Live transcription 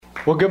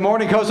Well, good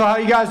morning, Coastal. How are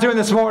you guys doing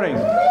this morning?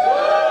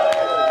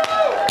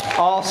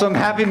 Awesome.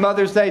 Happy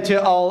Mother's Day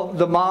to all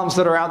the moms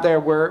that are out there.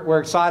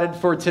 We're excited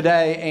for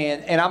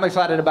today, and I'm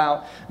excited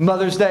about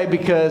Mother's Day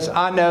because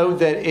I know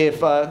that if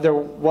there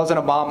wasn't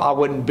a mom, I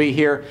wouldn't be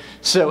here.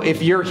 So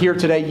if you're here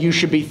today, you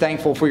should be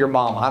thankful for your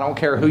mom. I don't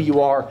care who you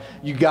are.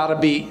 You got to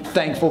be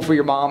thankful for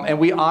your mom, and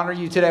we honor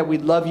you today. We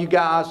love you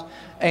guys.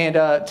 And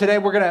today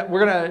we're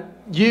gonna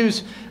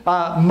use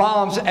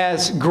moms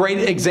as great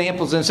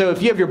examples. And so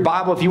if you have your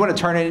Bible, if you want to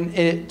turn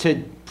it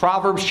to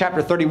Proverbs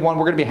chapter 31,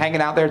 we're going to be hanging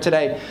out there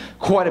today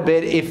quite a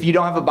bit. If you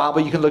don't have a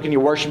Bible, you can look in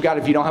your worship guide.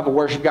 If you don't have a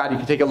worship guide, you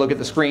can take a look at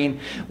the screen.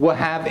 We'll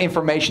have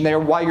information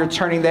there while you're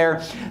turning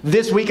there.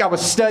 This week I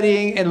was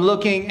studying and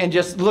looking and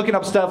just looking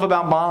up stuff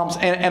about moms,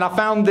 and I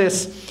found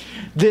this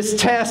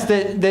test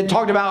that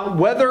talked about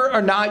whether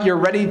or not you're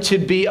ready to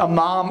be a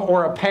mom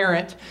or a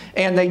parent.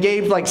 And they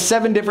gave like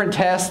 7 different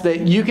tests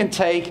that you can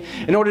take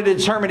in order to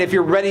determine if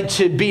you're ready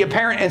to be a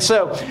parent. And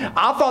so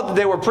I thought that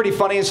they were pretty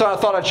funny, and so I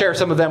thought I'd share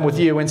some of them with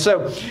you. And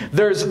so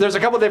there's a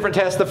couple of different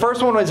tests. The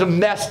first one was a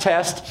mess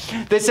test.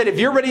 They said if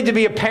you're ready to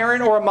be a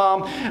parent or a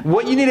mom,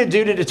 what you need to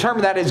do to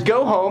determine that is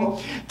go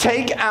home,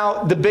 take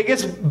out the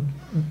biggest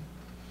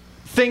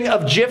thing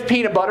of Jif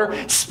peanut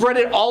butter, spread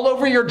it all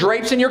over your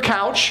drapes and your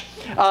couch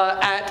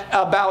at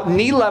about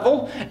knee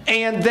level,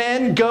 and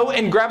then go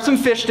and grab some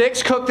fish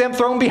sticks, cook them,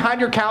 throw them behind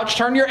your couch,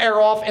 turn your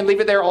air off, and leave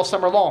it there all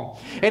summer long.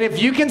 And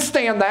if you can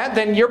stand that,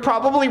 then you're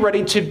probably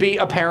ready to be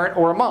a parent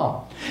or a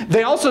mom.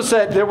 They also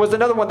said, there was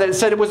another one that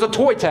said it was a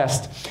toy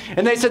test.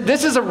 And they said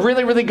this is a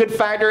really, really good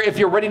factor if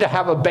you're ready to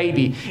have a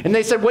baby. And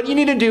they said what you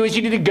need to do is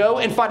you need to go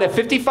and find a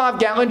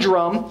 55-gallon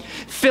drum,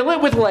 fill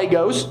it with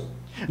Legos,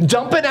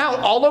 dump it out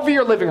all over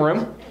your living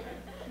room,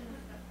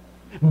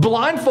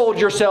 blindfold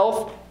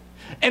yourself,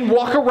 and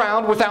walk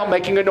around without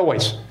making a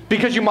noise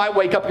because you might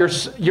wake up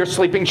your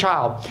sleeping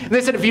child. And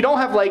they said if you don't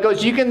have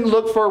Legos, you can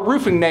look for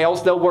roofing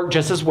nails. They'll work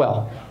just as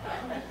well.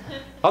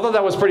 I thought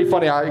that was pretty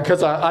funny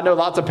because I know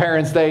lots of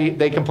parents,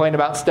 they complain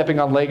about stepping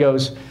on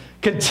Legos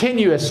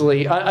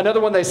continuously.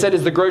 Another one they said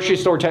is the grocery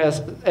store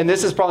test, and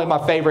this is probably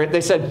my favorite. They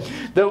said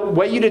the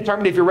way you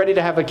determine if you're ready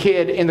to have a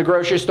kid in the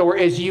grocery store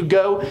is you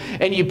go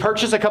and you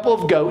purchase a couple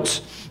of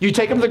goats, you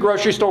take them to the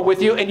grocery store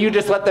with you, and you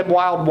just let them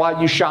wild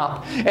while you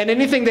shop. And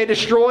anything they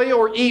destroy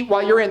or eat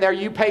while you're in there,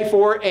 you pay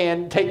for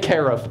and take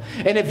care of.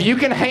 And if you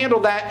can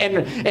handle that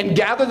and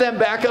gather them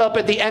back up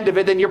at the end of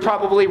it, then you're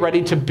probably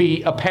ready to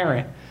be a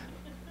parent.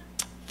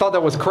 Thought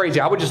that was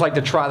crazy. I would just like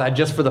to try that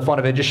just for the fun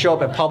of it. Just show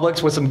up at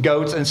Publix with some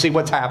goats and see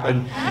what's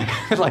happened.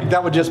 Like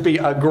that would just be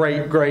a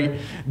great, great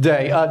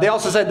day. They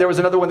also said there was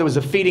another one that was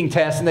a feeding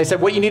test, and they said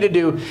what you need to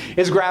do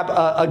is grab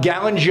a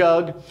gallon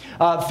jug,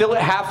 fill it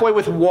halfway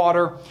with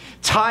water,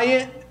 tie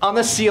it on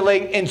the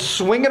ceiling and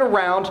swing it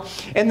around,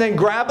 and then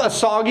grab a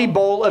soggy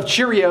bowl of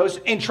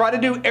Cheerios and try to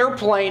do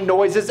airplane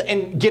noises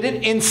and get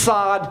it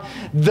inside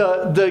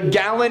the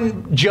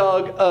gallon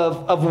jug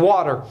of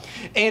water.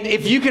 And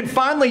if you can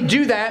finally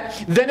do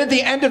that, then at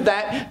the end of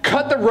that,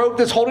 cut the rope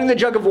that's holding the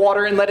jug of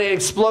water and let it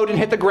explode and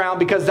hit the ground,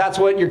 because that's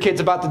what your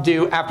kid's about to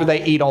do after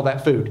they eat all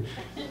that food.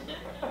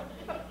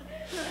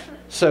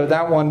 So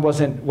that one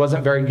wasn't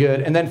very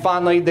good. And then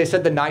finally, they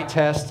said the night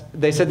test.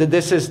 They said that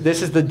this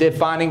is the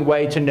defining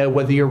way to know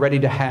whether you're ready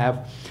to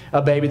have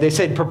a baby. They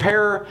said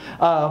prepare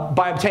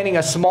by obtaining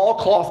a small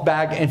cloth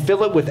bag and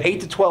fill it with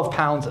 8 to 12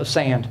 pounds of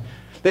sand.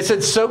 They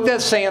said soak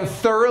that sand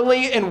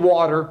thoroughly in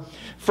water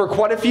for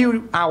quite a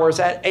few hours.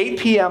 At 8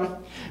 p.m.,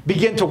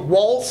 begin to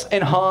waltz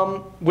and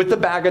hum with the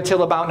bag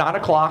until about 9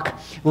 o'clock.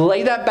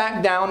 Lay that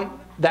bag down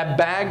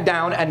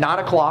at 9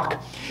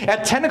 o'clock.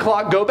 At 10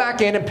 o'clock, go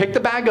back in and pick the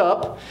bag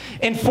up.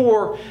 And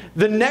for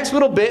the next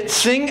little bit,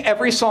 sing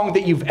every song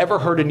that you've ever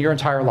heard in your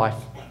entire life.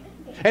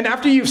 And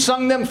after you've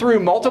sung them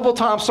through multiple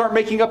times, start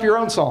making up your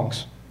own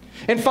songs.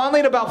 And finally,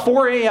 at about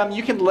 4 a.m.,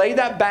 you can lay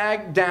that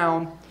bag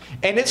down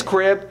in its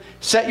crib,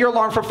 set your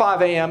alarm for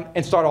 5 a.m.,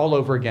 and start all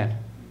over again.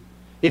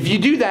 If you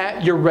do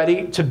that, you're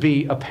ready to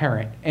be a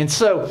parent. And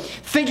so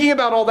thinking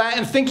about all that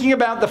and thinking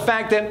about the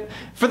fact that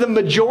for the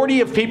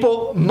majority of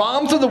people,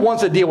 moms are the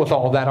ones that deal with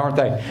all of that, aren't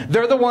they?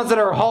 They're the ones that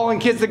are hauling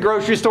kids to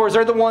grocery stores.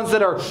 They're the ones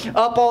that are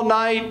up all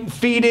night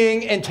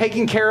feeding and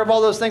taking care of all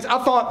those things. I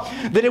thought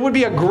that it would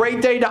be a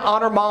great day to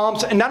honor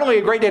moms, and not only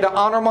a great day to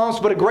honor moms,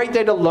 but a great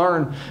day to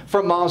learn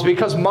from moms,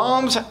 because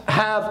moms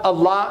have a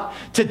lot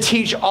to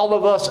teach all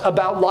of us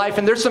about life.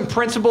 And there's some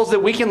principles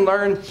that we can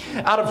learn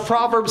out of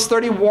Proverbs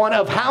 31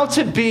 of how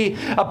to be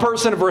a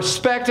person of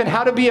respect and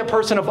how to be a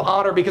person of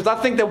honor, because I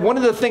think that one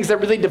of the things that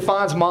really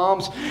defines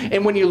moms,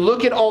 and when you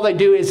look at all they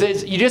do, is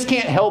you just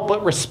can't help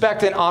but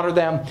respect and honor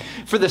them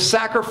for the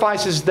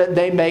sacrifices that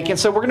they make. And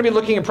so we're going to be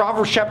looking at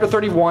Proverbs chapter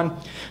 31,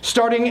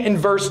 starting in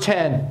verse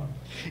 10.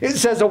 It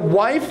says, "A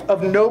wife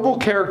of noble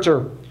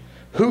character,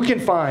 who can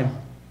find?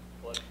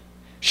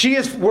 She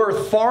is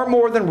worth far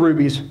more than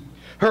rubies.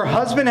 Her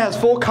husband has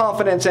full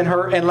confidence in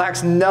her and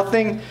lacks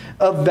nothing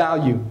of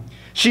value.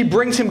 She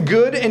brings him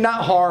good and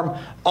not harm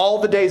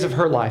all the days of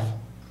her life.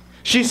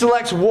 She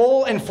selects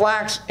wool and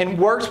flax and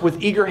works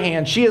with eager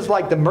hands. She is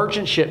like the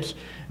merchant ships,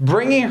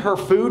 bringing her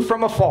food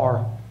from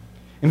afar.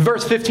 In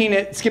verse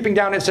 15, skipping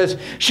down, it says,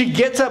 she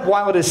gets up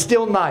while it is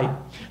still night.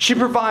 She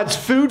provides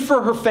food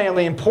for her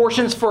family and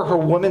portions for her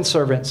women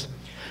servants.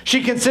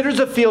 She considers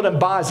a field and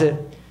buys it.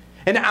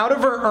 And out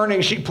of her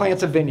earnings, she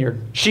plants a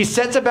vineyard. She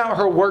sets about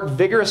her work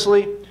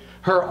vigorously.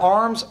 Her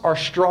arms are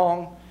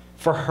strong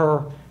for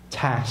her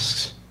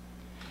tasks.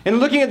 And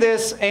looking at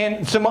this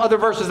and some other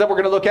verses that we're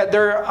going to look at,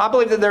 I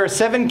believe that there are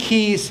 7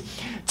 keys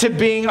to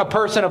being a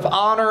person of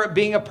honor,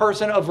 being a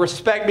person of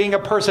respect, being a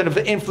person of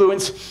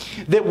influence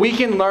that we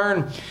can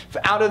learn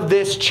out of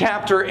this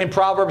chapter in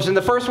Proverbs. And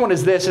the first one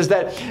is this, is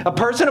that a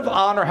person of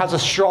honor has a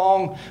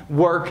strong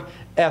work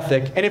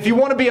ethic. And if you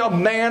want to be a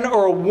man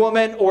or a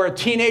woman or a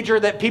teenager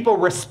that people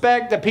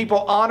respect, that people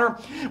honor,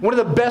 one of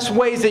the best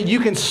ways that you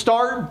can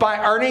start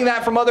by earning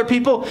that from other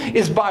people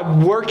is by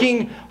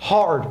working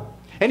hard.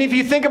 And if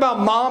you think about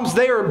moms,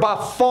 they are by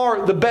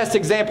far the best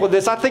example of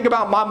this. I think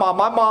about my mom.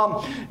 My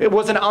mom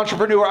was an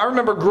entrepreneur. I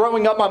remember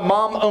growing up, my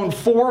mom owned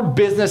 4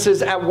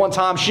 businesses at one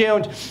time. She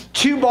owned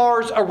 2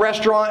 bars, a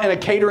restaurant, and a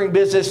catering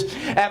business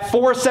at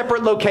 4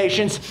 separate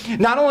locations.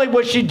 Not only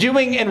was she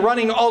doing and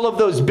running all of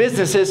those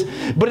businesses,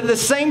 but at the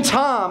same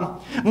time,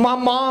 my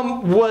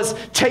mom was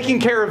taking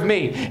care of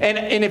me.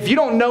 And if you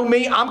don't know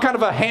me, I'm kind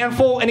of a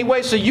handful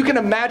anyway, so you can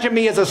imagine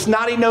me as a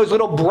snotty-nosed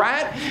little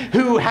brat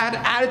who had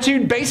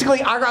attitude.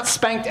 Basically, I got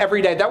spanked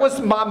every day. That was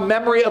my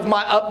memory of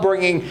my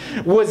upbringing,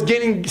 was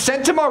getting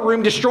sent to my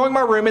room, destroying my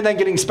room, and then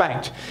getting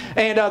spanked.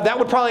 And that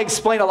would probably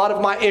explain a lot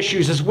of my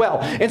issues as well.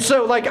 And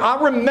so,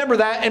 I remember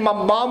that, and my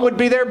mom would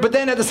be there, but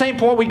then at the same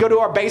point, we'd go to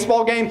our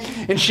baseball game,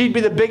 and she'd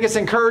be the biggest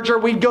encourager.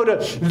 We'd go to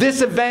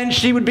this event,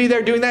 she would be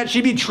there doing that.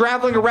 She'd be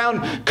traveling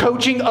around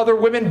coaching other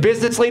women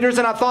business leaders,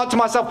 and I thought to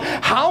myself,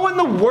 how in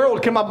the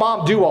world can my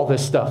mom do all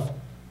this stuff?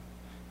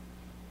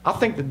 I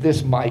think that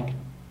this mic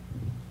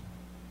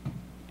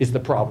is the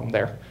problem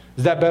there.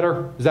 Is that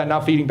better? Is that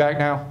not feeding back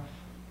now?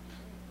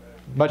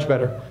 Much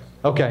better.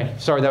 Okay.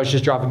 Sorry, that was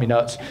just driving me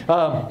nuts.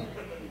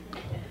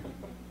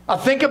 I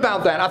think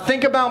about that. I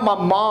think about my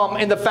mom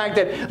and the fact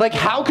that,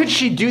 how could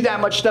she do that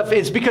much stuff?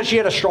 It's because she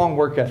had a strong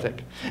work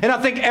ethic. And I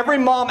think every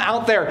mom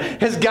out there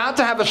has got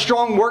to have a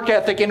strong work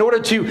ethic in order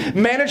to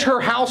manage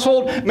her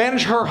household,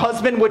 manage her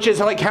husband, which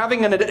is like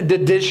having an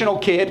additional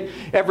kid.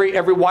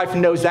 Every wife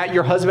knows that.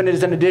 Your husband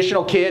is an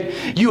additional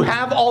kid. You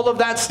have all of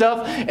that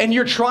stuff, and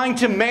you're trying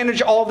to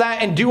manage all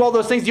that and do all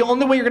those things. The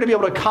only way you're going to be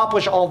able to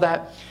accomplish all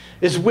that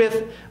is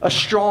with a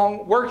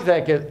strong work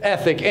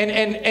ethic.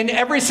 And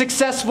every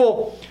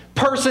successful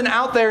person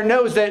out there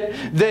knows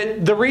that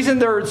the reason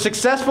they're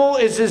successful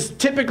is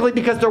typically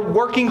because they're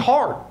working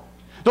hard.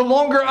 The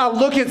longer I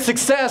look at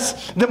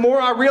success, the more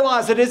I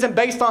realize it isn't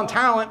based on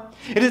talent.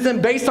 It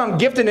isn't based on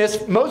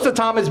giftedness. Most of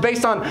the time it's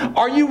based on,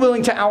 are you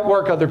willing to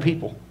outwork other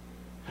people?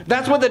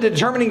 That's what the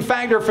determining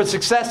factor for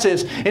success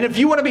is. And if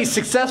you want to be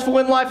successful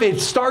in life, it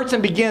starts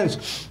and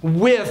begins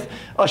with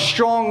a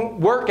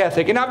strong work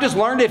ethic. And I've just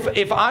learned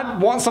if I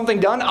want something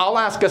done, I'll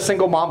ask a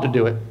single mom to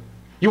do it.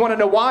 You want to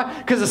know why?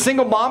 Because a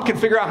single mom can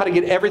figure out how to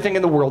get everything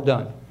in the world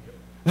done.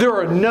 There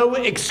are no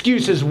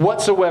excuses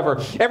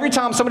whatsoever. Every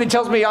time somebody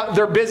tells me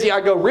they're busy,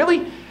 I go,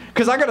 really?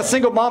 Because I got a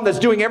single mom that's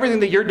doing everything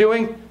that you're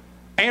doing,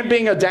 and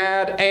being a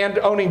dad, and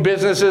owning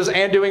businesses,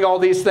 and doing all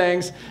these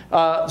things.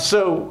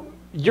 So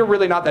you're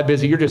really not that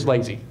busy. You're just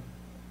lazy.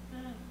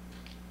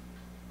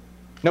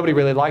 Nobody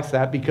really likes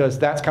that because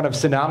that's kind of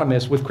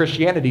synonymous with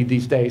Christianity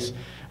these days.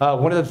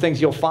 One of the things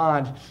you'll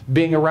find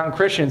being around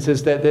Christians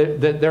is that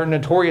they're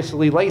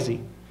notoriously lazy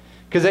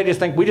because they just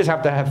think we just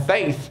have to have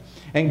faith.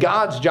 And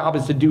God's job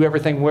is to do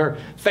everything, where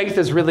faith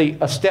is really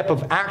a step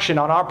of action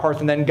on our part,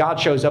 and then God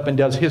shows up and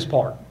does his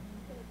part.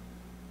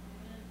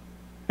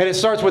 And it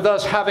starts with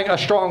us having a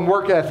strong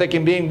work ethic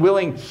and being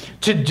willing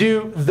to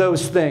do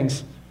those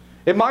things.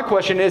 And my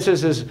question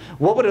is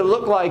what would it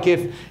look like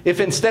if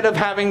instead of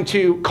having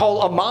to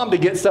call a mom to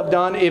get stuff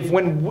done, if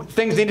when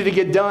things needed to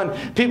get done,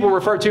 people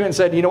referred to and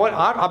said, you know what,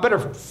 I better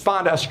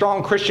find a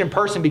strong Christian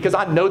person because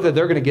I know that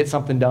they're going to get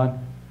something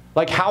done.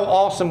 How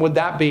awesome would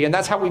that be? And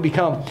that's how we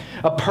become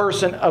a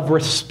person of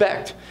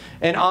respect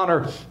and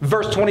honor.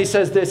 Verse 20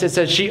 says this, it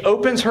says, she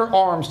opens her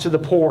arms to the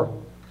poor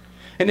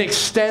and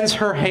extends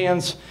her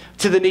hands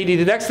to the needy.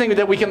 The next thing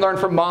that we can learn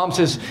from moms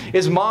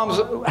is moms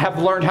have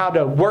learned how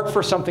to work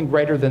for something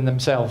greater than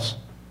themselves.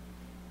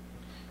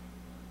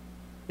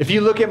 If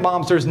you look at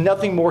moms, there's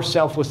nothing more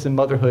selfless than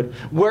motherhood.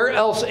 Where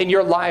else in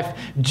your life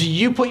do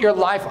you put your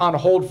life on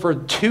hold for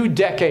 2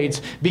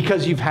 decades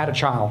because you've had a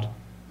child?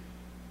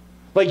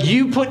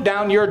 You put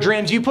down your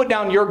dreams, you put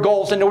down your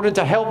goals in order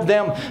to help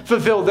them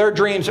fulfill their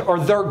dreams or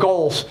their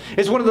goals.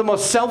 It's one of the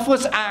most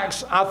selfless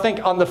acts, I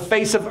think, on the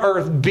face of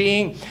earth,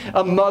 being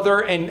a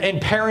mother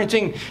and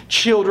parenting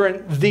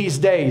children these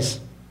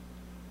days.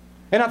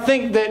 And I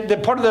think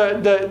that part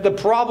of the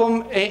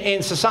problem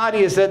in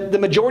society is that the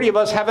majority of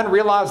us haven't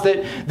realized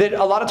that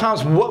a lot of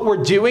times what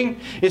we're doing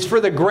is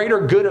for the greater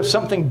good of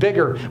something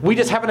bigger. We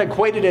just haven't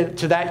equated it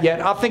to that yet.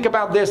 I think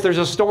about this. There's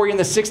a story in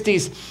the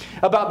 60s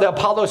about the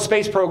Apollo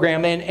space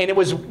program, and it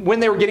was when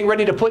they were getting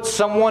ready to put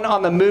someone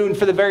on the moon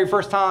for the very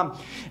first time.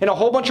 And a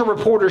whole bunch of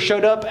reporters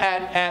showed up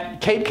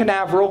at Cape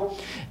Canaveral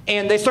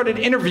And they started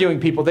interviewing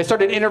people. They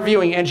started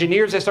interviewing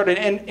engineers. They started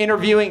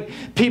interviewing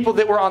people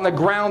that were on the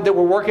ground that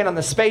were working on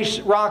the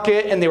space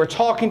rocket. And they were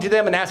talking to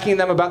them and asking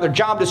them about their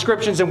job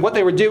descriptions and what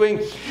they were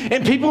doing.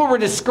 And people were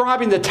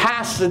describing the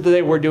tasks that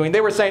they were doing. They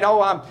were saying,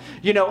 oh,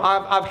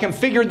 I've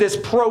configured this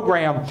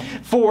program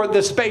for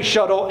the space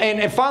shuttle.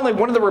 And finally,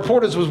 one of the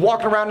reporters was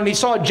walking around and he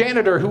saw a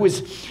janitor who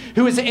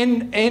was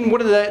in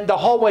one of the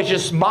hallways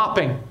just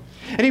mopping.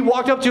 And he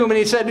walked up to him and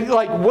he said,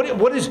 like,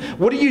 what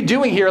are you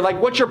doing here? Like,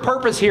 what's your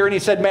purpose here? And he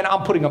said, man,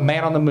 I'm putting a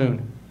man on the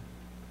moon.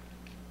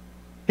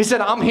 He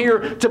said, I'm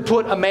here to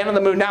put a man on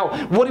the moon.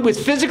 Now, what he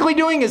was physically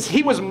doing is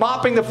he was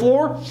mopping the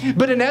floor.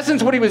 But in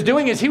essence, what he was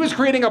doing is he was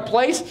creating a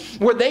place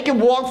where they could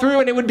walk through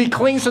and it would be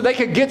clean so they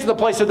could get to the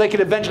place so they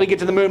could eventually get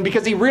to the moon.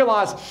 Because he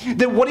realized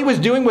that what he was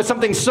doing was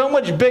something so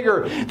much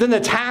bigger than the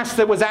task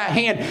that was at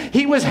hand.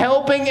 He was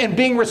helping and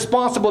being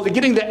responsible to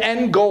getting the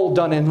end goal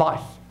done in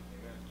life.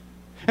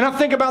 And I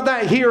think about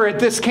that here at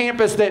this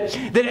campus, that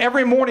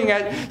every morning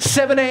at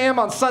 7 a.m.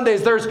 on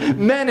Sundays, there's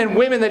men and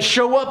women that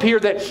show up here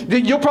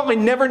that you'll probably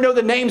never know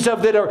the names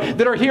of that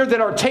are here, that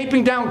are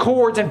taping down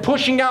cords and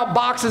pushing out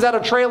boxes out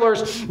of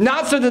trailers,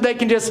 not so that they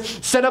can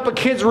just set up a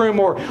kid's room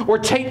or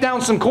tape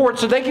down some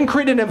cords, so they can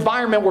create an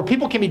environment where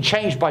people can be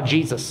changed by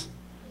Jesus.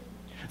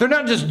 They're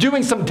not just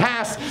doing some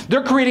tasks.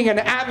 They're creating an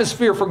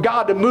atmosphere for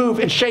God to move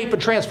and shape and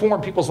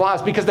transform people's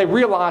lives because they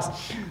realize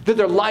that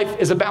their life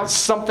is about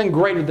something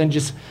greater than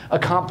just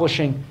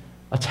accomplishing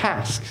a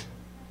task.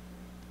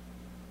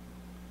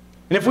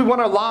 And if we want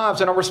our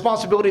lives and our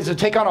responsibilities to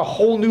take on a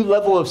whole new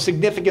level of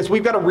significance,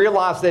 we've got to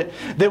realize that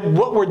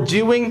what we're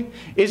doing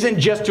isn't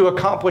just to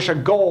accomplish a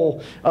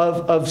goal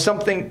of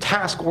something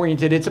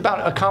task-oriented. It's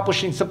about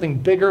accomplishing something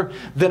bigger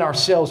than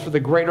ourselves for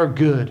the greater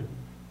good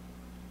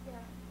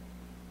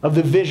of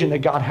the vision that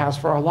God has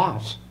for our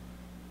lives.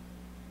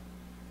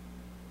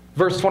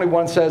 Verse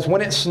 21 says,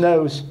 when it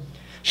snows,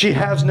 she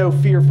has no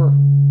fear for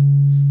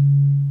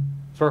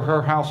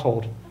her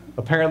household.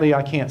 Apparently,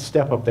 I can't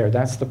step up there.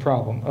 That's the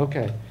problem.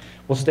 Okay,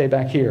 we'll stay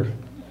back here.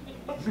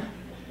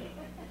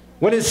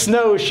 When it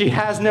snows, she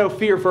has no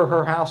fear for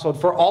her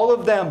household, for all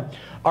of them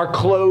are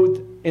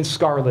clothed in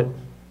scarlet.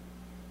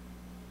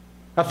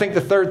 I think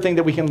the third thing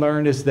that we can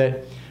learn is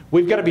that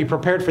we've got to be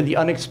prepared for the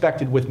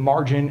unexpected with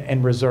margin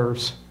and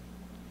reserves.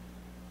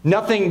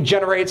 Nothing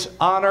generates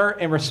honor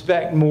and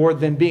respect more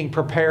than being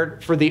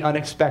prepared for the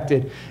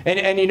unexpected.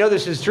 And you know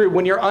this is true.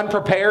 When you're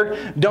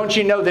unprepared, don't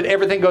you know that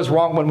everything goes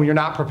wrong when you're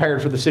not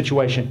prepared for the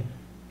situation?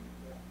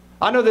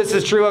 I know this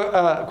is true.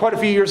 Quite a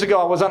few years ago,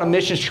 I was on a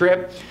missions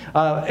trip,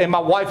 and my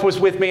wife was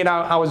with me, and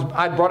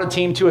I brought a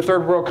team to a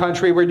third world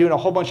country. We were doing a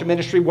whole bunch of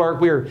ministry work.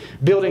 We were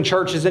building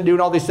churches and doing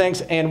all these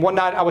things. And one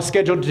night, I was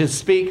scheduled to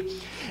speak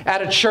at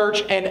a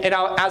church, and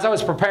as I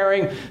was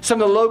preparing,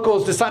 some of the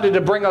locals decided to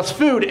bring us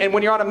food. And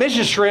when you're on a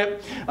mission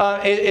trip,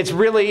 it's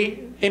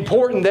really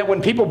important that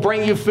when people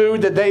bring you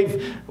food that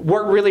they've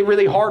worked really,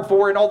 really hard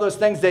for and all those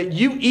things, that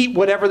you eat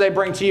whatever they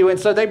bring to you. And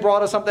so they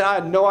brought us something. I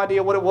had no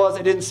idea what it was.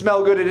 It didn't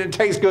smell good. It didn't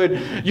taste good.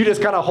 You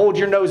just kind of hold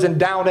your nose and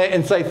down it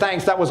and say,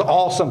 thanks, that was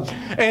awesome.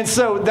 And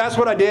so that's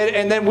what I did.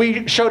 And then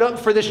we showed up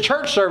for this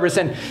church service,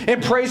 and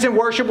praise and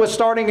worship was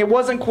starting. It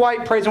wasn't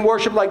quite praise and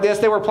worship like this.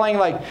 They were playing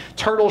like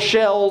turtle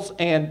shells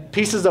and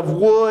pieces of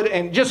wood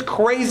and just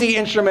crazy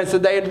instruments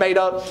that they had made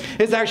up.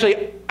 It's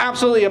actually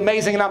absolutely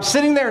amazing. And I'm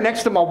sitting there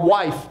next to my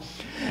wife.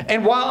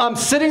 And while I'm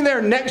sitting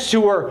there next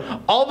to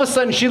her, all of a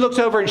sudden she looks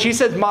over and she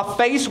says, my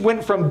face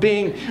went from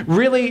being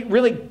really,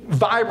 really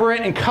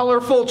vibrant and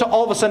colorful to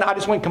all of a sudden I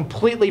just went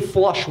completely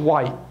flush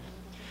white.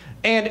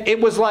 And it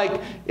was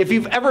like, if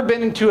you've ever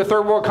been into a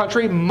third world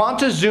country,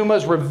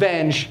 Montezuma's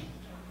revenge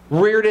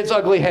reared its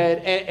ugly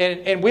head.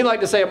 And we like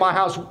to say at my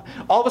house,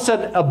 all of a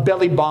sudden a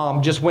belly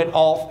bomb just went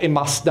off in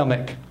my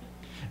stomach.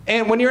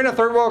 And when you're in a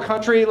third world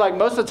country, like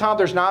most of the time,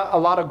 there's not a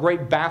lot of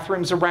great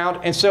bathrooms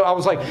around. And so I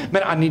was like,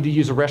 man, I need to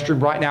use a restroom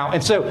right now.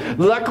 And so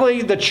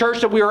luckily, the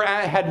church that we were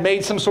at had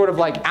made some sort of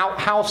like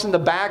outhouse in the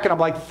back. And I'm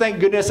like, thank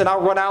goodness. And I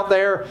run out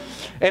there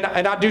and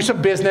I do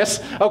some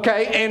business.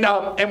 Okay.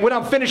 And when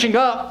I'm finishing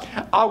up,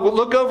 I will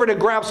look over to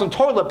grab some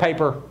toilet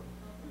paper.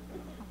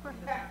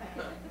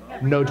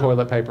 No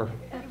toilet paper.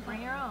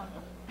 Bring your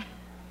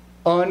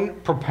own.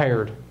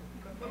 Unprepared.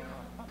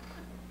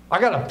 I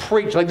got to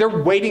preach. Like, they're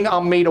waiting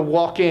on me to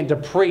walk in to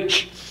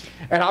preach.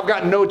 And I've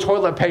got no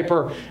toilet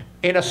paper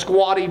in a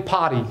squatty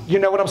potty. You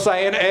know what I'm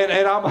saying?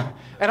 And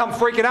I'm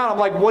freaking out. I'm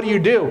like, what do you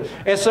do?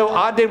 And so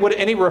I did what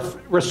any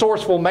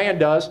resourceful man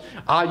does.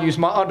 I use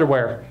my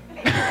underwear.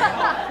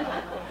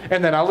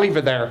 And then I leave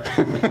it there.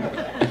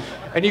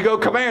 And you go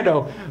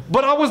commando.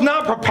 But I was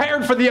not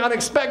prepared for the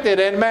unexpected.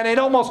 And man, it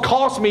almost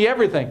cost me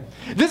everything.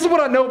 This is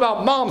what I know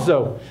about moms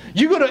though.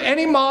 You go to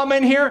any mom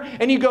in here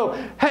and you go,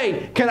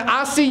 hey, can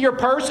I see your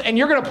purse? And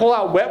you're going to pull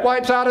out wet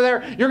wipes out of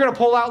there. You're going to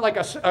pull out like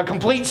a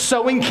complete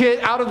sewing kit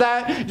out of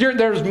that.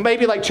 There's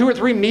maybe like 2 or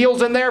 3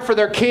 meals in there for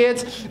their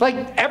kids.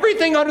 Like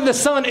everything under the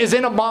sun is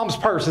in a mom's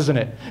purse, isn't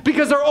it?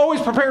 Because they're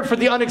always prepared for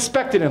the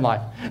unexpected in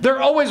life.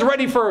 They're always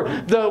ready for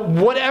the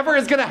whatever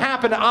is going to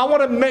happen. I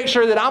want to make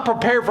sure that I'm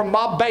prepared for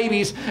my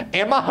babies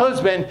and my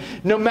husband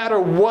no matter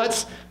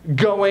what's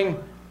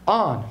going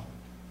on.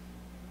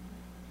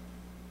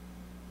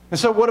 And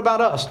so what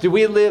about us? Do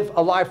we live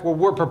a life where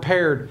we're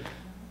prepared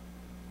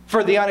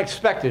for the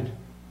unexpected?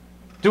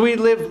 Do we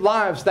live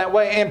lives that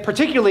way? And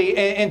particularly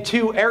in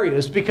two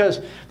areas,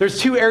 because there's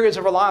two areas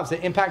of our lives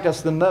that impact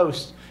us the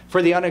most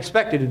for the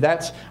unexpected.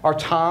 That's our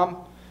time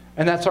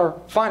and that's our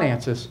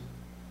finances.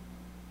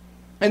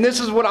 And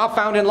this is what I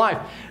found in life.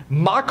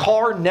 My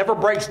car never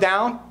breaks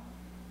down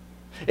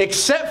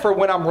except for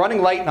when I'm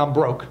running late and I'm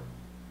broke.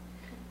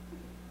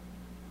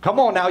 Come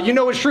on now, you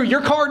know it's true.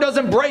 Your car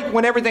doesn't break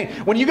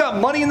when you got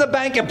money in the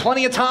bank and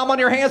plenty of time on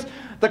your hands.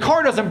 The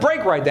car doesn't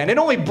break right then. It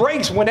only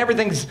breaks when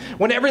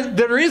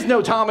there is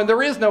no time and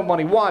there is no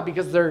money. Why?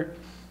 Because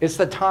it's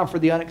the time for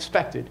the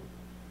unexpected.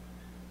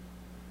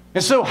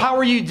 And so how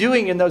are you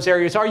doing in those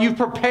areas? Are you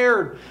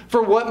prepared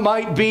for what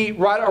might be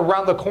right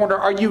around the corner?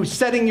 Are you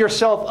setting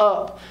yourself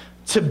up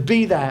to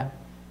be that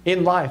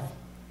in life?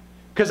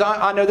 Because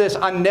I know this,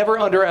 I never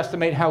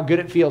underestimate how good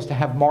it feels to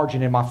have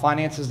margin in my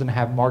finances and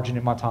have margin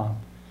in my time.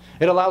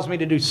 It allows me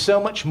to do so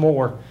much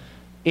more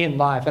in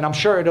life. And I'm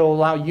sure it'll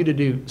allow you to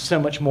do so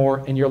much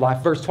more in your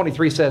life. Verse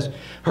 23 says,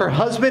 her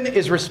husband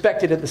is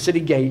respected at the city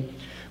gate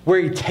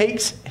where he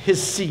takes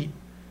his seat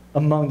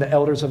among the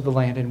elders of the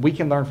land. And we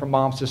can learn from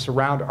moms to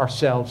surround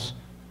ourselves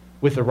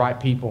with the right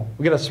people.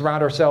 We got to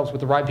surround ourselves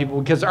with the right people,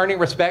 because earning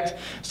respect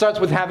starts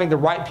with having the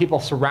right people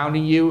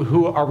surrounding you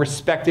who are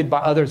respected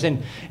by others.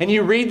 And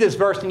you read this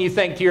verse and you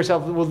think to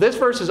yourself, well, this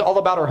verse is all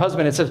about her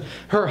husband. It says,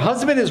 her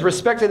husband is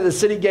respected at the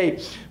city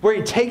gate where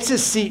he takes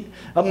his seat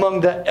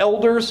among the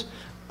elders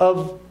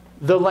of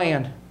the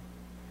land.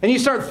 And you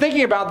start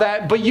thinking about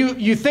that, but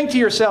you think to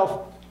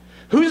yourself,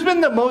 who's been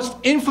the most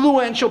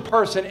influential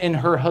person in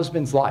her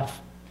husband's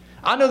life?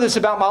 I know this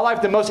about my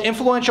life. The most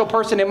influential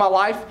person in my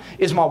life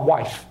is my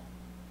wife.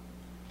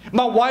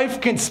 My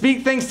wife can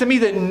speak things to me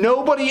that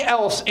nobody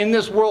else in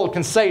this world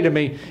can say to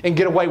me and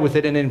get away with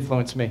it and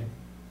influence me.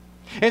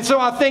 And so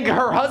I think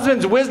her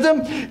husband's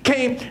wisdom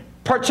came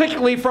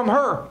particularly from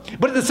her.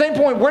 But at the same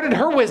point, where did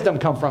her wisdom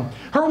come from?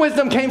 Her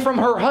wisdom came from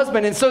her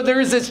husband. And so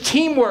there is this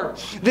teamwork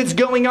that's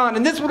going on.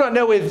 And this is what I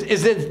know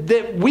is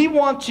that we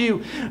want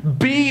to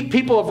be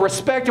people of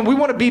respect and we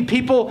want to be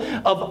people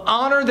of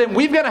honor. Then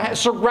we've got to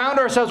surround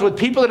ourselves with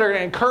people that are going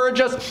to encourage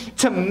us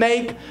to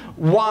make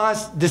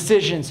wise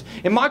decisions.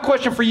 And my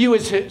question for you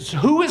is,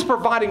 who is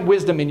providing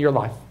wisdom in your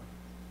life?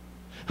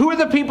 Who are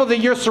the people that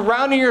you're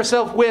surrounding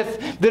yourself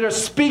with that are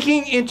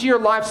speaking into your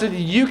life so that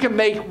you can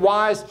make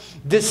wise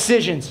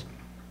decisions?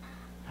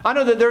 I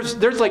know that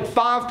there's like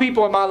 5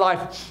 people in my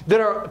life that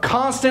are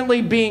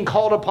constantly being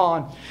called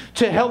upon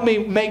to help me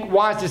make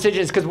wise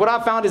decisions, because what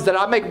I found is that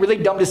I make really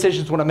dumb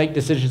decisions when I make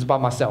decisions by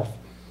myself.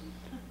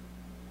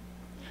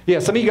 Yeah,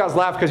 some of you guys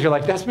laugh because you're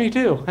like, that's me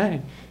too.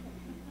 Hey.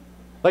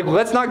 Like, well,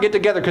 let's not get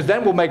together because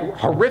then we'll make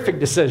horrific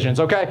decisions,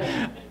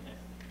 okay?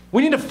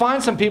 We need to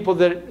find some people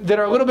that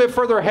are a little bit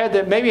further ahead,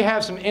 that maybe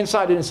have some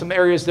insight into some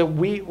areas that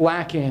we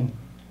lack in,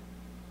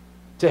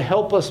 to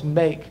help us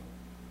make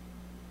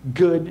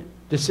good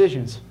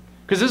decisions.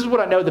 Because this is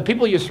what I know, the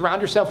people you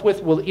surround yourself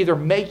with will either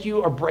make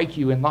you or break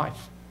you in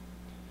life.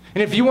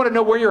 And if you want to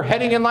know where you're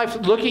heading in life,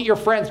 look at your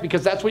friends,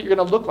 because that's what you're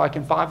going to look like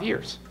in 5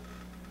 years.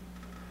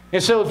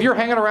 And so if you're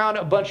hanging around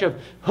a bunch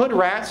of hood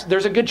rats,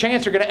 there's a good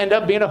chance you're going to end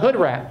up being a hood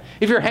rat.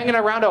 If you're hanging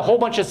around a whole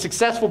bunch of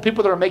successful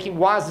people that are making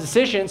wise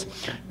decisions,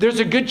 there's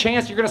a good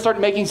chance you're going to start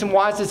making some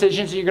wise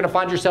decisions and you're going to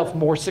find yourself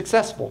more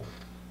successful.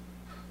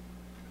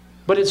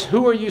 But it's,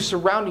 who are you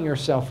surrounding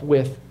yourself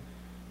with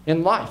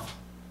in life?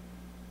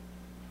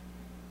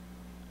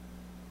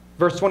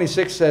 Verse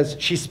 26 says,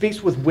 she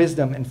speaks with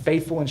wisdom and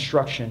faithful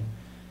instruction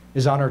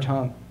is on her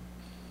tongue.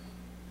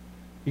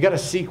 You got to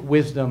seek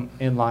wisdom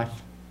in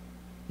life.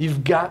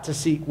 You've got to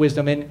seek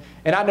wisdom. And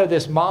I know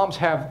this, moms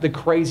have the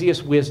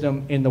craziest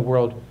wisdom in the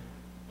world.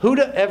 Who'd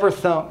ever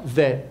thunk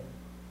that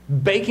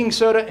baking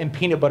soda and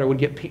peanut butter would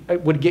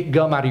get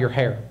gum out of your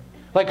hair?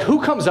 Like,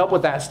 who comes up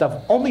with that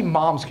stuff? Only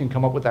moms can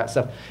come up with that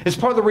stuff. It's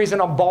part of the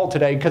reason I'm bald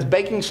today, because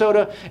baking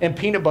soda and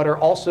peanut butter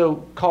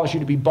also cause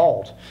you to be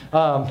bald.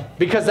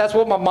 Because that's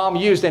what my mom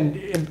used,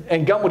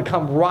 and gum would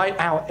come right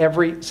out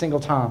every single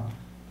time.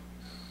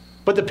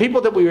 But the people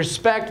that we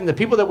respect and the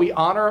people that we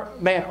honor,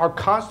 man, are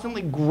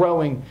constantly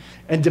growing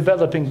and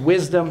developing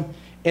wisdom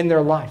in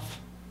their life.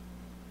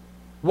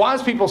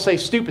 Wise people say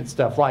stupid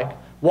stuff like,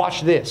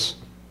 watch this.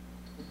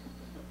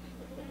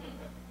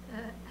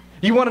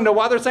 You want to know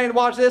why they're saying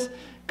watch this?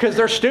 Because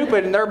they're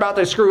stupid and they're about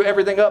to screw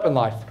everything up in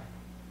life.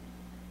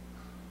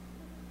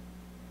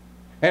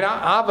 And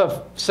I have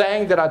a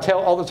saying that I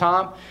tell all the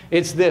time.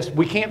 It's this: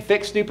 we can't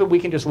fix stupid, we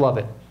can just love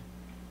it.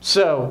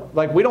 So,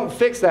 like, we don't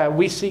fix that,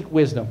 we seek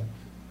wisdom.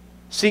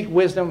 Seek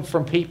wisdom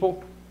from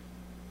people.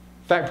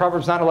 In fact,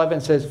 Proverbs 9:11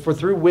 says, for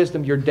through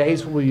wisdom your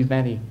days will be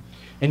many,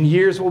 and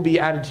years will be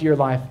added to your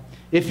life.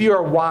 If you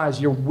are wise,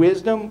 your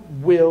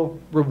wisdom will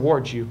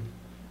reward you.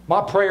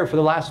 My prayer for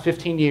the last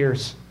 15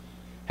 years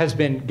has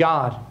been,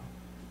 God,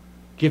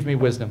 give me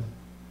wisdom.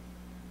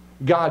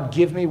 God,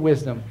 give me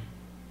wisdom.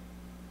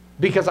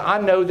 Because I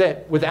know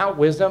that without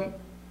wisdom,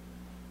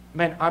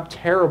 man, I'm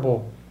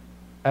terrible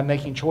at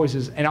making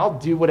choices, and I'll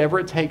do whatever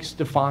it takes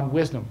to find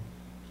wisdom.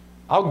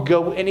 I'll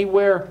go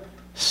anywhere,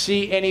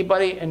 see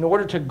anybody in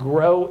order to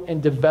grow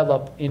and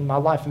develop in my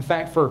life. In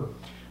fact, for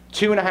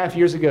 2.5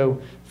 years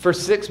ago, for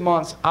 6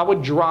 months, I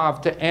would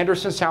drive to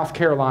Anderson, South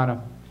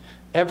Carolina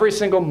every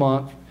single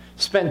month,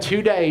 spend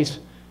 2 days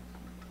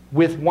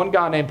with one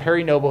guy named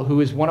Perry Noble,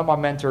 who is one of my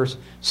mentors,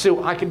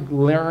 so I could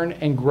learn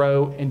and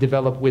grow and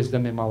develop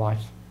wisdom in my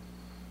life.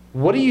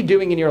 What are you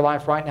doing in your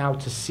life right now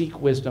to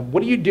seek wisdom?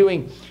 What are you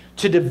doing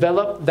to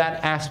develop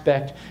that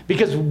aspect?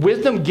 Because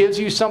wisdom gives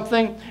you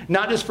something,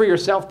 not just for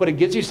yourself, but it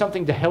gives you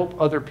something to help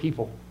other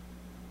people.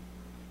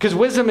 Because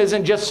wisdom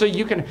isn't just so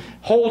you can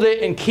hold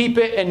it and keep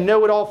it and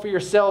know it all for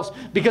yourselves.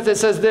 Because it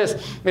says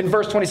this in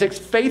verse 26,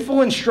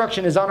 faithful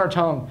instruction is on her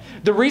tongue.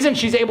 The reason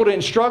she's able to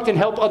instruct and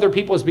help other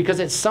people is because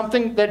it's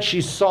something that she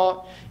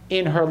sought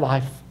in her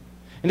life.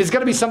 And it's got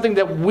to be something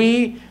that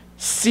we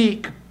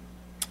seek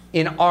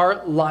in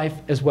our life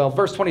as well.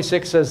 Verse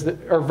 26 says,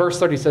 verse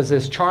 30 says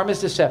this, charm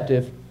is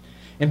deceptive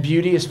and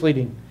beauty is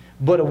fleeting,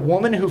 but a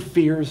woman who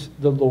fears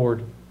the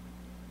Lord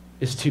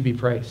is to be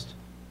praised.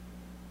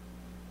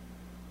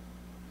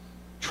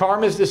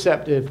 Charm is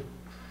deceptive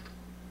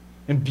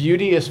and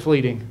beauty is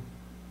fleeting.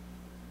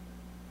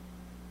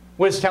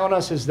 What it's telling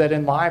us is that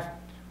in life,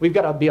 we've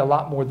got to be a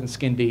lot more than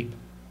skin deep.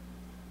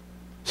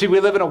 See, we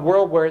live in a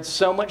world where it's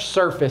so much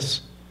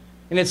surface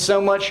and it's so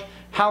much,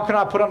 how can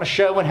I put on a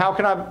show and how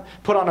can I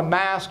put on a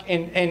mask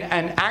and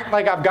act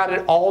like I've got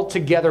it all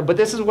together? But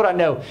this is what I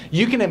know.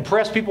 You can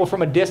impress people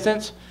from a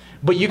distance,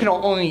 but you can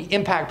only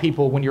impact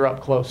people when you're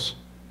up close.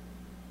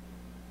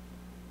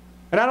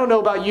 And I don't know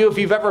about you, if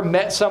you've ever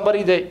met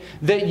somebody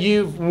that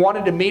you've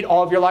wanted to meet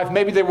all of your life.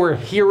 Maybe they were a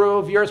hero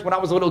of yours. When I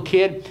was a little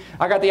kid,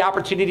 I got the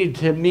opportunity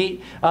to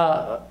meet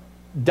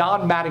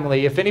Don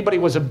Mattingly. If anybody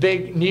was a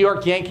big New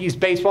York Yankees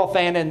baseball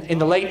fan in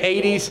the late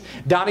 80s,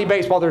 Donnie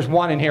Baseball, there's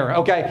one in here,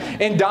 okay?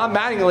 And Don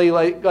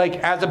Mattingly, like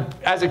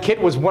as a kid,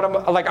 was one of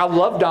my, I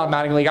love Don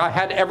Mattingly. I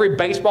had every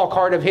baseball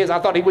card of his. I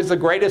thought he was the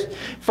greatest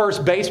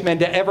first baseman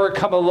to ever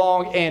come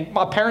along. And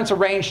my parents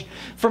arranged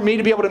for me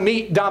to be able to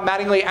meet Don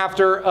Mattingly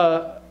after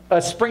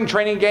a spring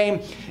training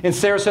game in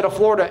Sarasota,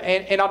 Florida.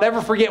 And I'll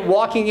never forget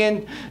walking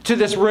into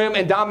this room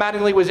and Don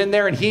Mattingly was in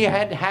there and he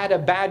had a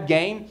bad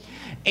game.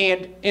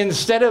 And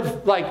instead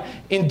of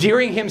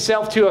endearing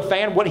himself to a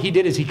fan, what he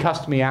did is he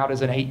cussed me out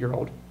as an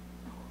 8-year-old.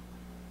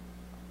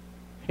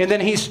 And then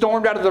he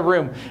stormed out of the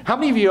room. How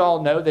many of you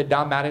all know that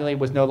Don Mattingly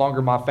was no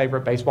longer my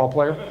favorite baseball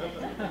player?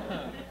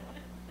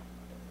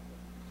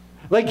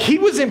 He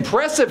was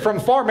impressive from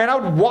far, man. I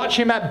would watch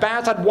him at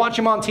bats. I'd watch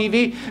him on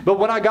TV. But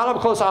when I got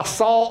up close, I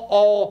saw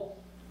all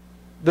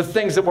the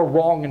things that were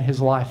wrong in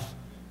his life.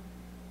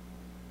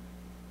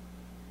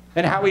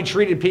 And how he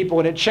treated people.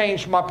 And it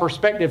changed my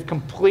perspective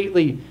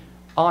completely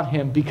on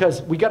him.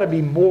 Because we got to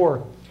be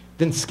more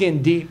than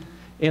skin deep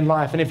in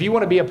life. And if you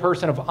want to be a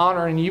person of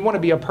honor and you want to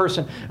be a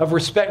person of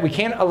respect, we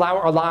can't allow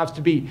our lives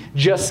to be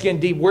just skin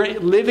deep. We're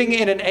living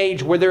in an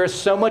age where there is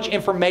so much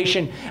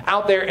information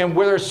out there and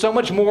where there's so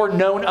much more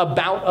known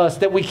about us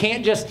that we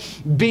can't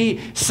just be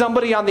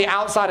somebody on the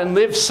outside and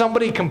live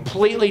somebody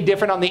completely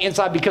different on the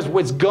inside, because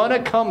what's going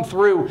to come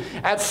through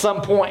at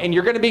some point and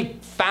you're going to be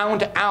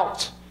found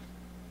out.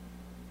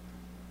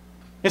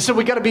 And so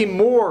we got to be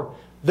more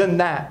than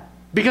that.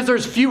 Because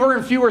there's fewer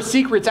and fewer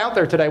secrets out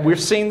there today.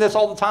 We've seen this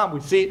all the time.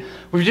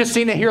 We've just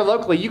seen it here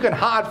locally. You can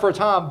hide for a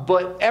time,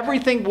 but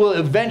everything will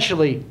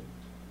eventually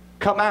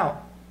come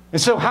out.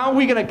 And so how are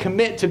we going to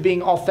commit to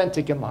being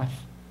authentic in life?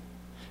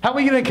 How are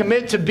we going to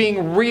commit to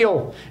being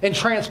real and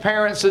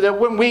transparent so that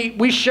when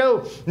we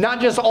show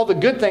not just all the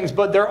good things,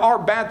 but there are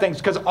bad things,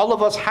 because all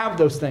of us have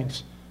those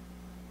things.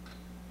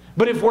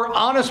 But if we're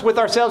honest with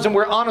ourselves and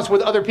we're honest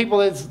with other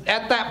people, it's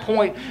at that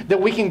point that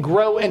we can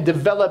grow and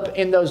develop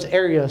in those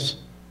areas.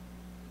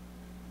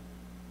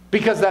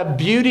 Because that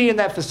beauty and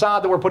that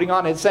facade that we're putting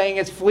on, it's saying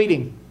it's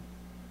fleeting.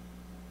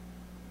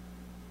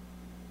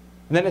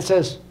 And then it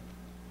says,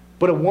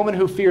 but a woman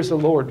who fears the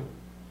Lord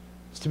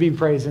is to be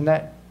praised. And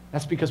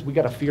that's because we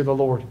got to fear the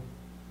Lord.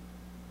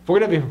 If we're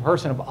going to be a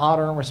person of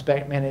honor and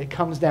respect, man, it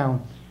comes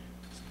down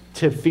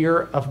to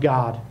fear of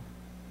God.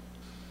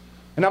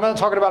 And I'm not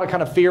talking about a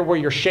kind of fear where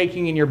you're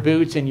shaking in your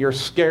boots and you're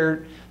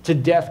scared to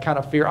death kind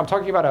of fear. I'm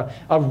talking about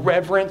a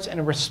reverence and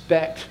a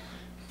respect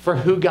for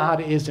who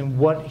God is and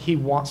what He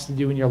wants to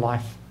do in your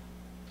life.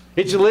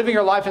 It's living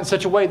your life in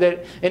such a way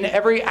that in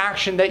every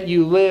action that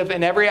you live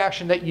and every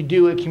action that you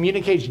do, it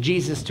communicates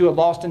Jesus to a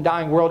lost and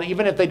dying world,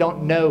 even if they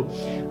don't know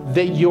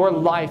that your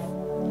life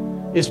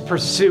is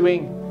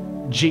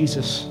pursuing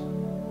Jesus.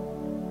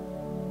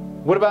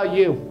 What about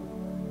you?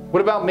 What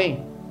about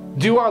me?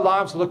 Do our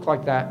lives look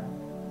like that?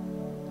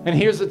 And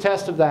here's the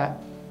test of that.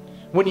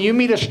 When you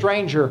meet a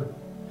stranger,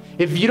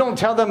 if you don't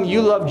tell them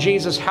you love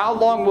Jesus, how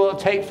long will it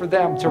take for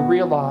them to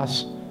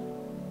realize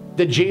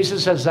that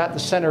Jesus is at the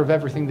center of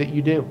everything that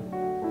you do?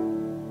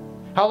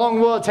 How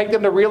long will it take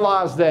them to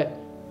realize that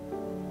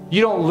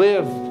you don't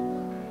live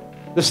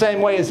the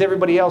same way as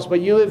everybody else,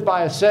 but you live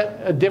by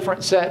a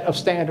different set of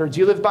standards.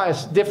 You live by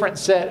a different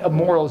set of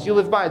morals. You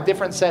live by a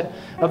different set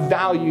of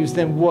values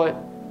than what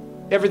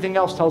everything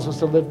else tells us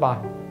to live by.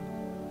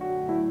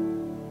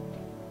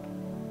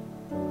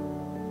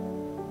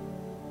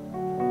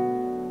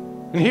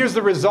 And here's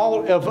the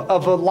result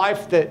of a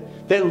life that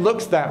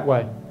looks that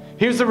way.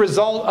 Here's the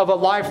result of a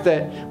life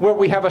where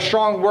we have a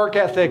strong work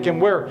ethic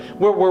and where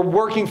we're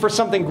working for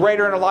something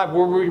greater in our life,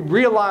 where we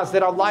realize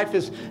that our life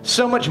is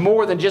so much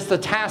more than just the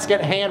task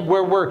at hand,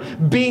 where we're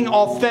being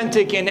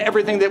authentic in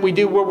everything that we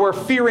do, where we're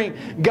fearing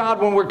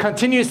God, when we're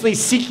continuously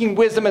seeking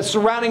wisdom and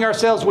surrounding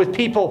ourselves with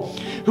people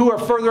who are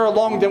further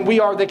along than we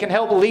are that can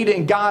help lead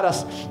and guide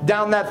us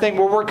down that thing,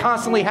 where we're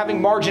constantly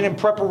having margin and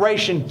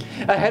preparation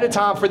ahead of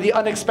time for the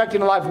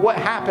unexpected in life. What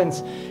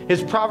happens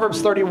is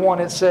Proverbs 31,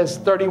 it says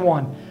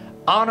 31,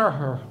 honor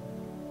her,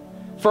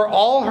 for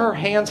all her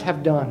hands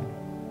have done,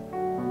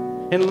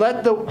 and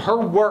let her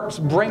works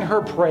bring her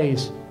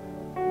praise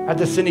at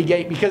the city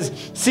gate. Because,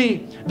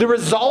 see, the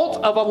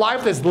result of a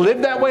life that's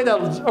lived that way,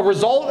 a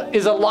result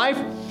is a life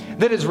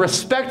that is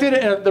respected,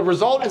 and the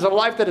result is a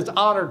life that is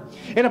honored.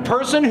 And a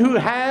person who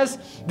has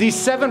these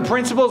 7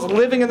 principles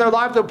living in their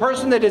life, the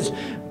person that is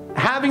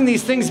having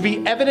these things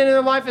be evident in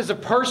their life, is a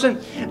person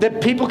that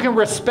people can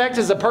respect,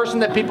 is a person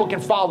that people can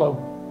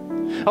follow.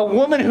 A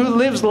woman who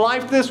lives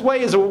life this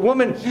way is a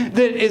woman that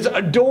is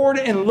adored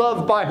and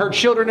loved by her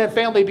children and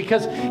family,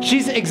 because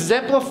she's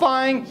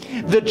exemplifying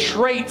the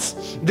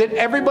traits that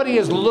everybody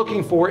is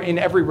looking for in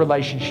every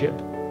relationship.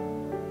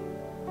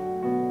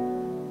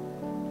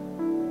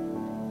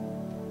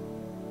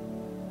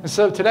 And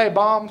so today,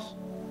 moms,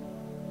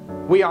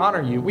 we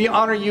honor you. We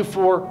honor you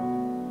for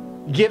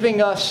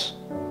giving us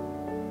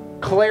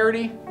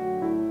clarity,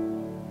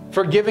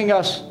 for giving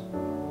us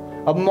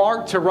a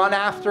mark to run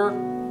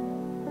after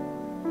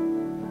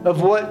of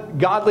what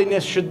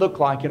godliness should look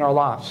like in our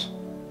lives.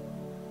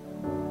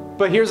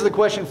 But here's the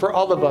question for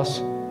all of us,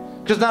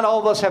 because not all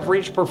of us have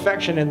reached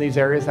perfection in these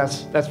areas.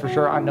 That's for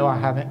sure. I know I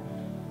haven't.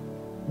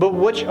 But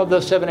which of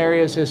those 7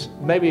 areas is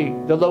maybe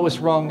the lowest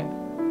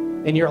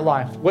rung in your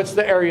life? What's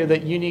the area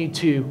that you need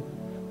to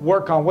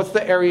work on? What's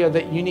the area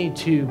that you need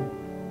to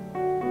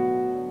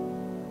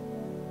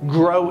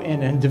grow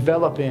in and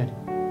develop in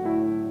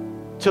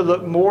to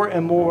look more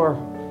and more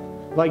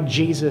like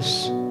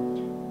Jesus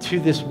to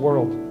this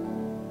world?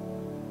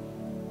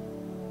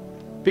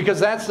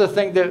 Because that's the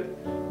thing that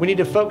we need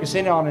to focus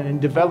in on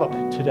and develop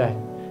today.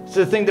 It's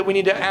the thing that we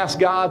need to ask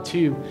God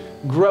to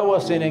grow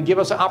us in and give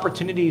us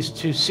opportunities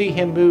to see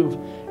Him move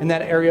in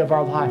that area of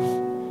our life.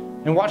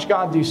 And watch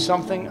God do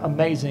something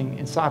amazing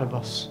inside of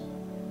us.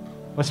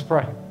 Let's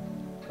pray.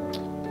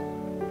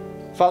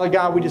 Father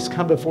God, we just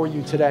come before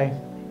you today.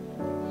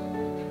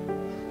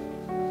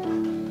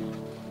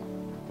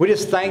 We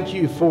just thank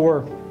you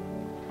for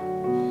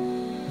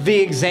the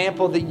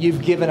example that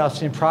you've given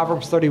us in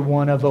Proverbs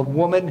 31 of a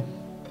woman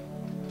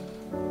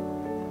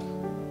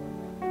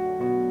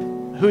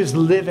who is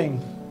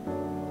living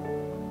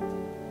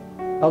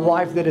a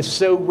life that is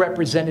so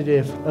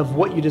representative of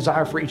what you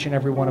desire for each and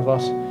every one of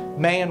us.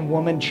 Man,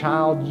 woman,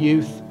 child,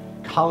 youth,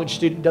 college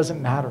student,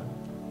 doesn't matter.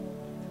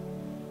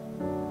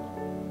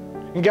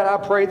 And God, I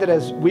pray that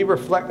as we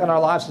reflect on our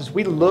lives, as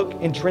we look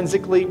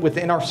intrinsically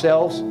within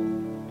ourselves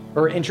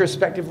or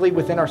introspectively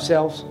within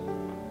ourselves,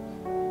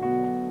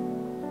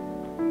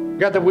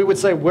 God, that we would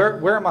say,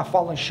 where am I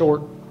falling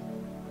short?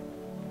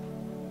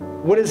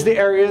 What is the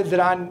area that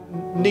I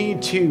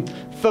need to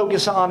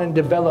focus on and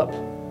develop?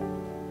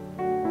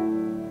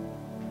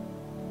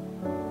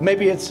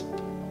 Maybe it's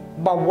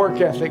my work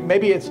ethic.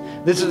 Maybe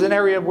this is an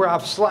area where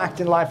I've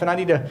slacked in life and I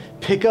need to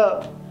pick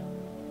up.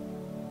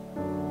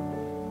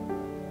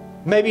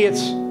 Maybe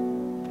it's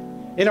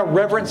in a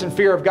reverence and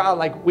fear of God.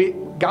 Like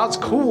God's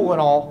cool and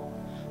all,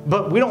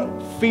 but we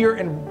don't fear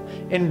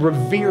and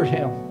revere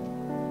Him.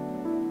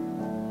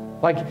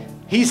 Like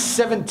He's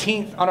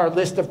 17th on our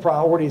list of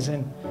priorities,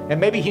 and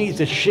maybe He needs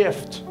to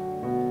shift.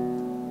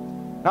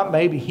 Not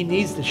maybe, He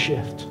needs to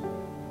shift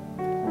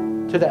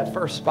to that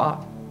first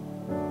spot.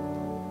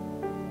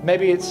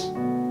 Maybe it's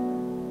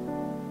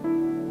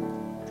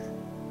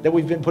that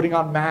we've been putting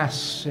on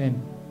masks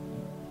and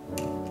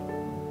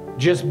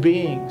just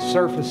being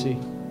surfacey.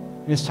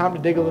 And it's time to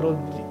dig a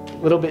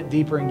little bit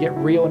deeper and get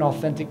real and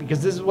authentic,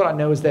 because this is what I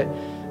know is that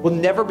we'll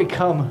never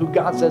become who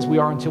God says we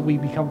are until we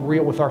become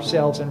real with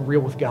ourselves and real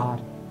with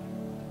God.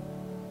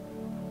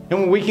 And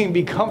when we can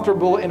be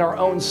comfortable in our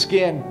own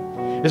skin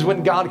is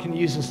when God can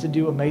use us to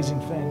do amazing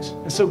things.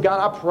 And so God,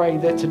 I pray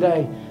that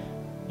today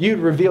You'd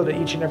reveal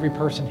to each and every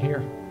person here,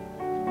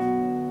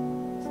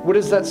 what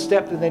is that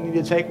step that they need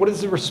to take? What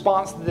is the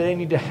response that they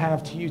need to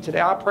have to You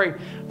today? I pray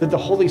that the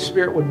Holy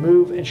Spirit would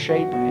move and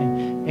shape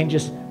and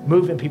just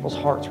move in people's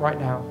hearts right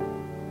now.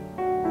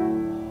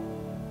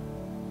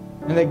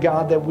 And that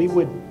God, that we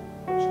would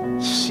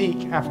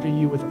seek after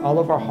You with all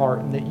of our heart,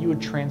 and that You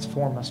would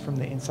transform us from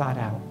the inside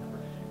out.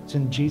 It's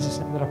in Jesus'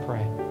 name that I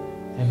pray.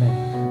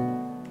 Amen.